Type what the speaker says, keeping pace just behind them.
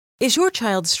Is your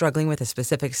child struggling with a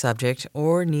specific subject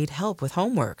or need help with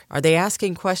homework? Are they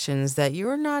asking questions that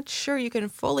you're not sure you can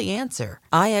fully answer?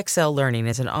 IXL Learning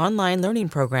is an online learning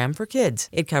program for kids.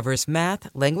 It covers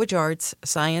math, language arts,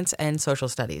 science, and social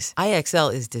studies.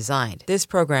 IXL is designed. This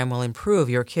program will improve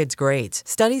your kids' grades.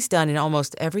 Studies done in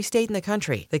almost every state in the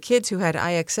country. The kids who had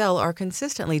IXL are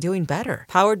consistently doing better.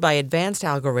 Powered by advanced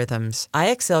algorithms,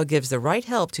 IXL gives the right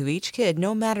help to each kid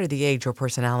no matter the age or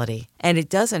personality. And it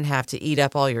doesn't have to eat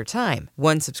up all your time.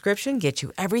 One subscription gets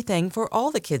you everything for all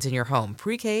the kids in your home,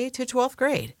 pre-K to 12th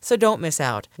grade. So don't miss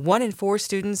out. 1 in 4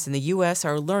 students in the U.S.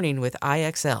 are learning with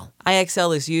IXL.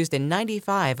 IXL is used in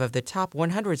 95 of the top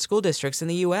 100 school districts in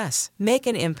the U.S. Make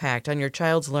an impact on your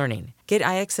child's learning. Get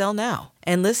IXL now.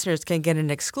 And listeners can get an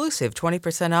exclusive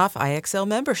 20% off IXL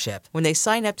membership when they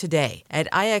sign up today at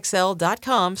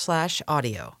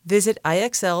IXL.com/audio. Visit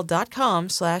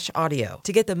IXL.com/audio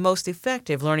to get the most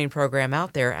effective learning program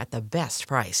out there at the best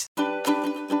price.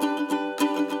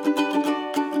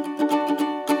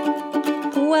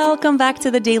 Welcome back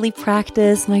to the Daily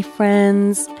Practice, my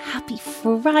friends. Happy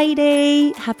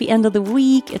Friday. Happy end of the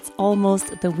week. It's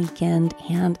almost the weekend,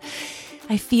 and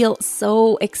I feel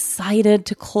so excited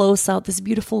to close out this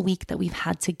beautiful week that we've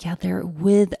had together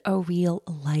with a real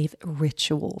life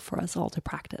ritual for us all to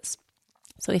practice.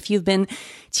 So if you've been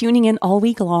tuning in all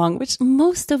week long, which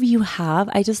most of you have,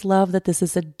 I just love that this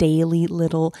is a daily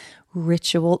little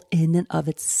ritual in and of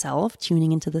itself,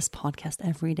 tuning into this podcast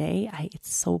every day.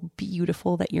 It's so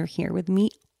beautiful that you're here with me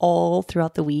all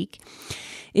throughout the week.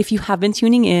 If you have been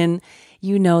tuning in,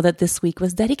 you know that this week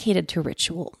was dedicated to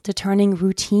ritual, to turning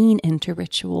routine into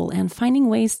ritual and finding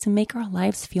ways to make our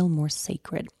lives feel more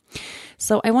sacred.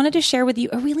 So I wanted to share with you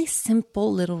a really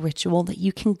simple little ritual that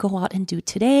you can go out and do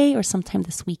today or sometime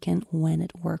this weekend when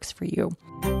it works for you.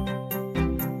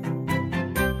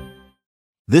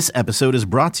 This episode is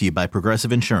brought to you by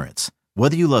Progressive Insurance.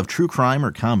 Whether you love true crime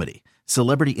or comedy,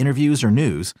 celebrity interviews or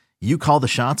news, you call the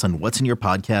shots on what's in your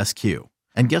podcast queue.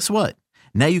 And guess what?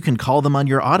 Now you can call them on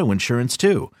your auto insurance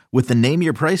too with the Name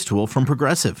Your Price tool from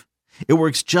Progressive. It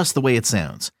works just the way it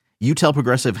sounds. You tell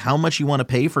Progressive how much you want to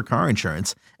pay for car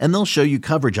insurance, and they'll show you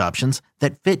coverage options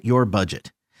that fit your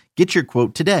budget. Get your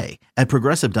quote today at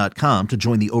Progressive.com to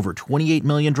join the over 28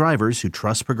 million drivers who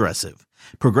trust Progressive.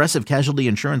 Progressive Casualty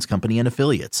Insurance Company and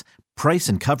Affiliates. Price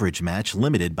and coverage match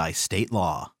limited by state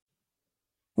law.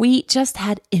 We just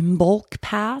had Imbolc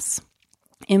pass.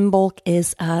 Imbolc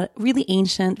is a really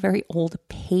ancient, very old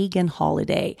pagan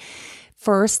holiday,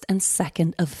 1st and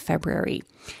 2nd of February.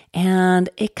 And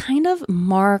it kind of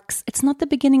marks, it's not the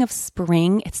beginning of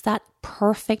spring, it's that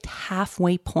perfect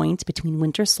halfway point between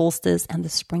winter solstice and the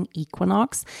spring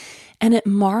equinox. And it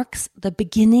marks the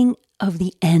beginning of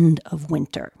the end of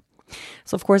winter.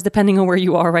 So of course, depending on where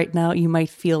you are right now, you might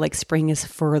feel like spring is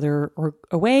further or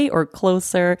away or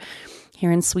closer.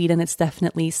 Here in Sweden, it's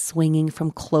definitely swinging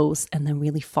from close and then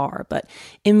really far. But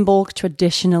Imbolc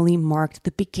traditionally marked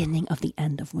the beginning of the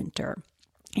end of winter.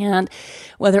 And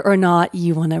whether or not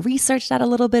you want to research that a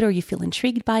little bit or you feel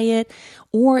intrigued by it,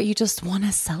 or you just want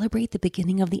to celebrate the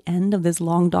beginning of the end of this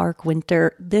long, dark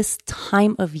winter, this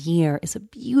time of year is a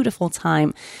beautiful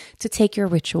time to take your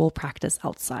ritual practice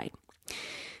outside.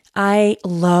 I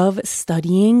love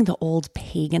studying the old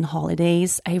pagan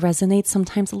holidays. I resonate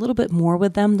sometimes a little bit more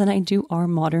with them than I do our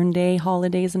modern day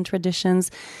holidays and traditions,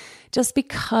 just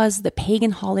because the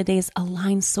pagan holidays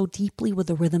align so deeply with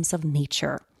the rhythms of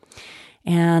nature.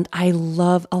 And I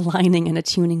love aligning and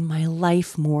attuning my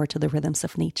life more to the rhythms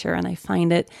of nature. And I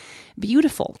find it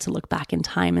beautiful to look back in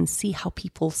time and see how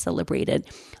people celebrated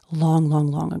long, long,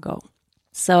 long ago.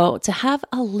 So to have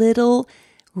a little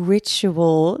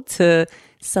ritual to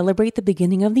celebrate the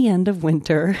beginning of the end of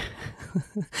winter,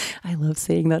 I love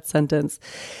saying that sentence.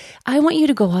 I want you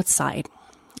to go outside.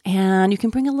 And you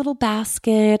can bring a little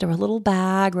basket or a little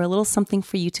bag or a little something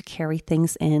for you to carry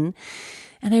things in.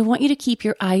 And I want you to keep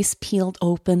your eyes peeled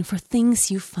open for things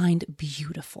you find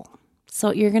beautiful.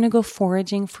 So you're going to go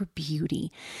foraging for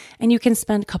beauty. And you can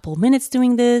spend a couple of minutes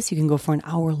doing this. You can go for an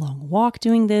hour-long walk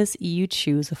doing this. You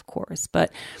choose, of course.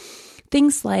 But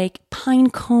things like pine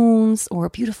cones or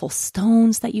beautiful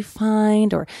stones that you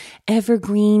find or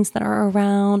evergreens that are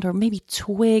around or maybe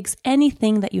twigs,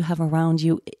 anything that you have around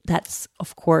you that's,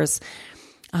 of course,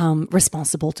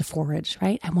 responsible to forage,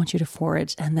 right? I want you to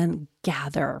forage and then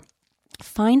gather.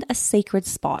 Find a sacred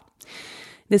spot.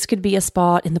 This could be a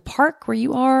spot in the park where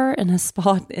you are and a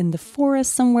spot in the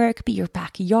forest somewhere. It could be your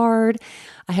backyard.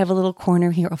 I have a little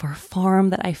corner here of our farm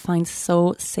that I find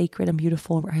so sacred and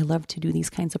beautiful where I love to do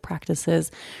these kinds of practices.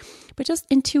 but just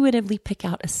intuitively pick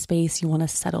out a space you want to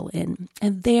settle in.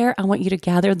 And there, I want you to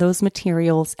gather those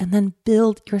materials and then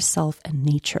build yourself a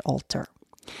nature altar.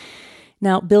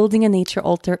 Now, building a nature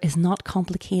altar is not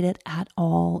complicated at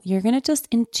all. You're going to just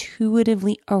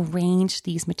intuitively arrange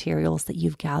these materials that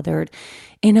you've gathered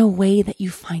in a way that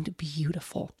you find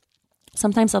beautiful.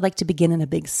 Sometimes I like to begin in a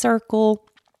big circle.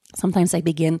 Sometimes I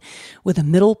begin with a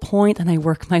middle point and I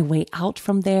work my way out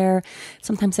from there.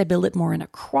 Sometimes I build it more in a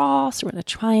cross or in a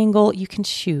triangle. You can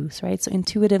choose, right? So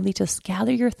intuitively just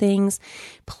gather your things,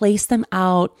 place them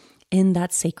out in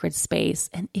that sacred space.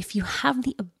 And if you have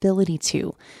the ability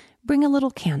to, bring a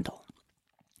little candle.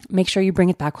 Make sure you bring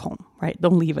it back home, right?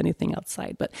 Don't leave anything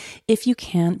outside. But if you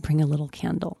can, bring a little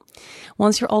candle.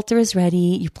 Once your altar is ready,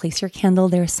 you place your candle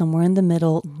there somewhere in the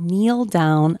middle, kneel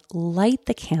down, light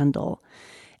the candle,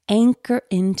 anchor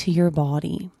into your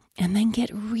body, and then get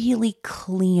really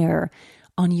clear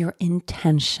on your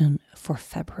intention for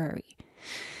February.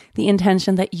 The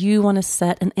intention that you want to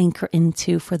set an anchor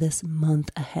into for this month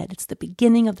ahead. It's the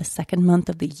beginning of the second month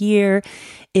of the year.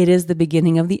 It is the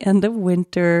beginning of the end of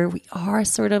winter. We are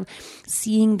sort of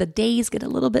seeing the days get a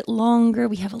little bit longer.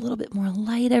 We have a little bit more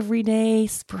light every day.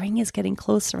 Spring is getting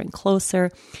closer and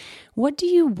closer. What do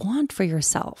you want for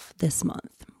yourself this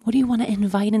month? What do you want to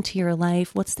invite into your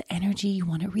life? What's the energy you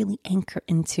want to really anchor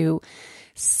into?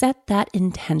 Set that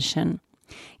intention.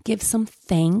 Give some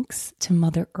thanks to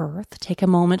Mother Earth. Take a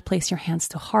moment, place your hands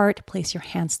to heart, place your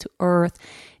hands to earth,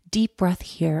 deep breath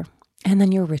here, and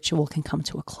then your ritual can come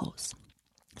to a close.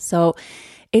 So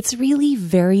it's really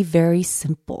very, very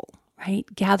simple, right?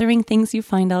 Gathering things you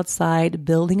find outside,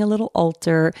 building a little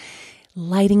altar,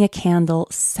 lighting a candle,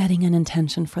 setting an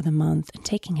intention for the month, and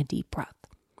taking a deep breath.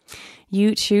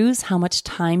 You choose how much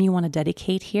time you want to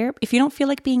dedicate here. If you don't feel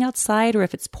like being outside, or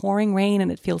if it's pouring rain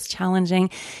and it feels challenging,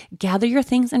 gather your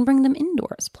things and bring them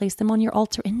indoors. Place them on your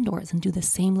altar indoors and do the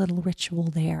same little ritual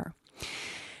there.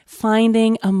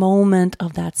 Finding a moment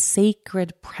of that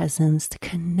sacred presence to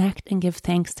connect and give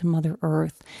thanks to Mother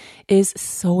Earth is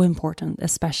so important,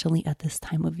 especially at this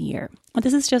time of year.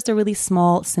 This is just a really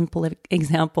small, simple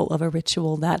example of a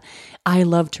ritual that I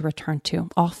love to return to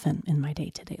often in my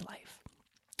day-to-day life.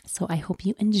 So I hope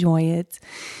you enjoy it.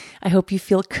 I hope you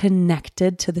feel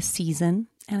connected to the season,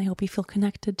 and I hope you feel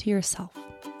connected to yourself.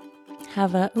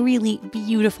 Have a really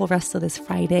beautiful rest of this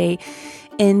Friday.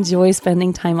 Enjoy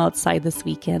spending time outside this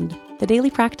weekend. The Daily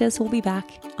Practice will be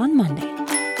back on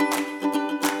Monday.